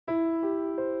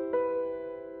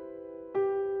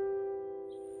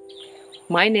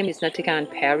My name is Natikan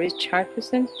Paris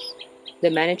Charperson, the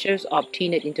manager of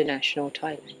TNET International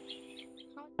Thailand.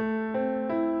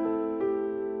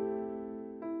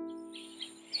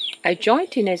 I joined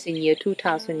TNET in year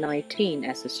 2019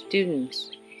 as a student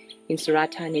in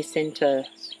Suratthani Center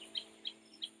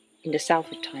in the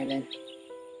south of Thailand.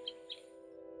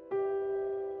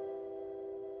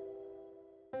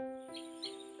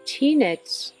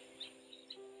 TNET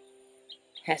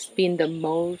has been the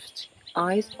most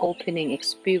eye-opening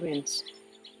experience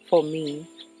for me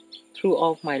through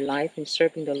all of my life in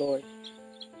serving the Lord.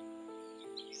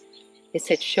 It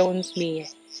has shown me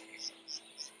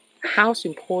how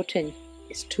important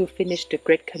it is to finish the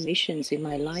Great Commissions in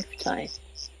my lifetime.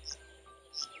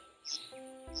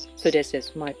 So this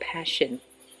is my passion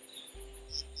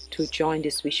to join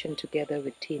this vision together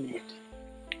with TNET.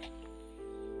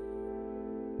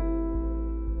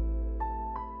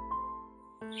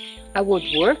 I was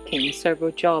working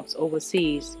several jobs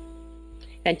overseas,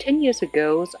 and 10 years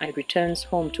ago I returned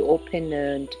home to open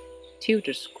a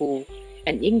tutor school,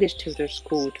 an English tutor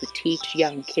school to teach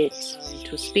young kids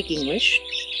to speak English,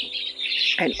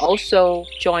 and also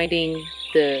joining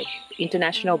the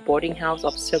International Boarding House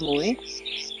of Samui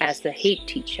as the head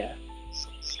teacher.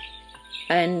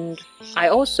 And I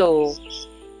also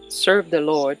serve the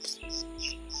Lord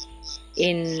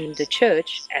in the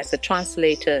church as a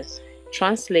translator,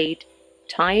 translate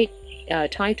Thai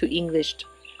to English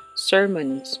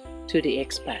sermons to the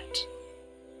expat.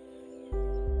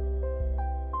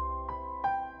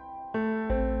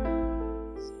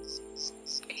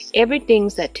 Everything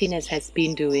that TNET has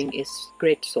been doing is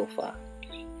great so far.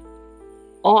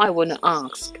 All I want to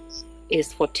ask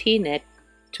is for TNET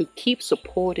to keep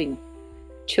supporting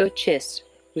churches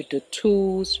with the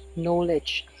tools,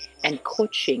 knowledge, and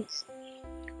coaching.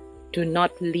 Do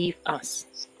not leave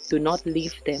us. Do not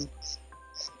leave them.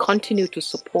 Continue to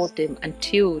support them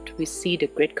until we see the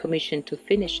Great Commission to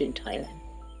finish in Thailand.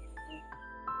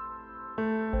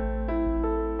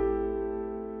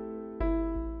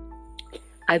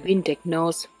 I've been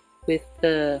diagnosed with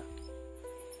the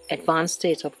advanced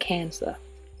stage of cancer.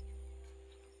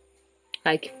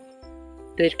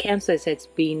 The cancer has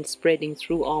been spreading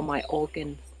through all my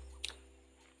organs.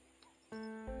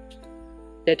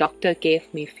 The doctor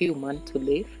gave me a few months to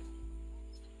live,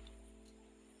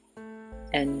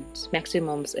 and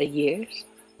maximum a year.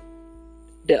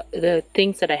 The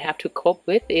things that I have to cope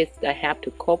with is I have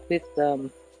to cope with the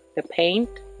pain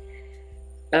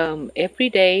every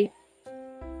day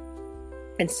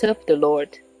and serve the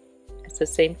Lord at the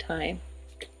same time.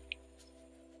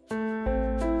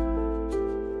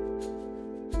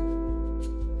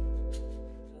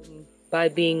 By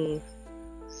being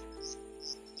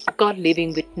a God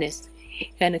living witness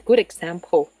and a good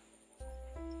example,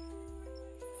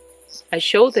 I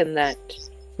show them that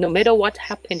no matter what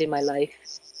happened in my life,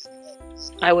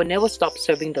 I will never stop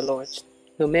serving the Lord.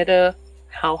 No matter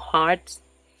how hard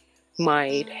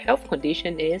my health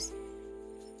condition is,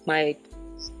 my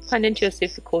financial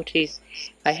difficulties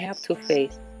I have to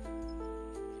face,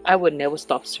 I will never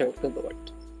stop serving the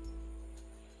Lord.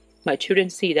 My children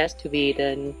see that to be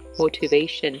the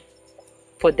motivation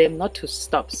for them not to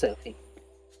stop serving.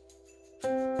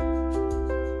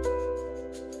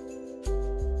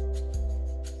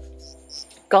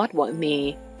 God wants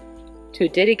me to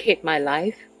dedicate my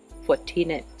life for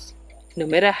TNET. No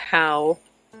matter how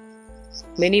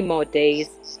many more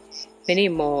days, many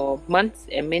more months,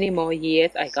 and many more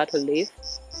years I got to live,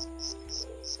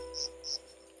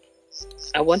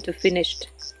 I want to finish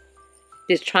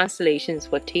these translations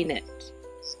for TNET.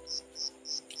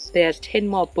 There are 10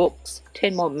 more books,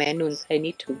 10 more manuals I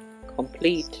need to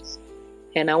complete.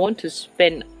 And I want to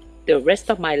spend the rest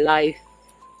of my life,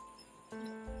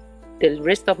 the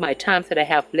rest of my time that I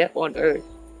have left on earth,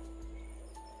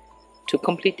 to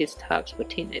complete this task for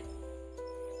TNET.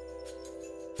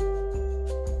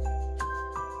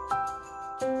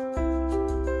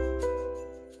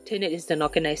 TNET is an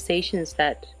organization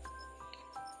that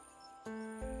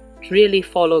really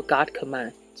follow God's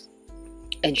commands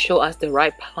and show us the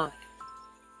right path.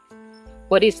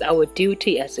 What is our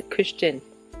duty as a Christian?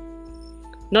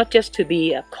 Not just to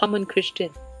be a common Christian,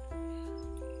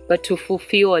 but to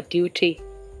fulfill a duty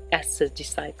as a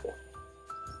disciple.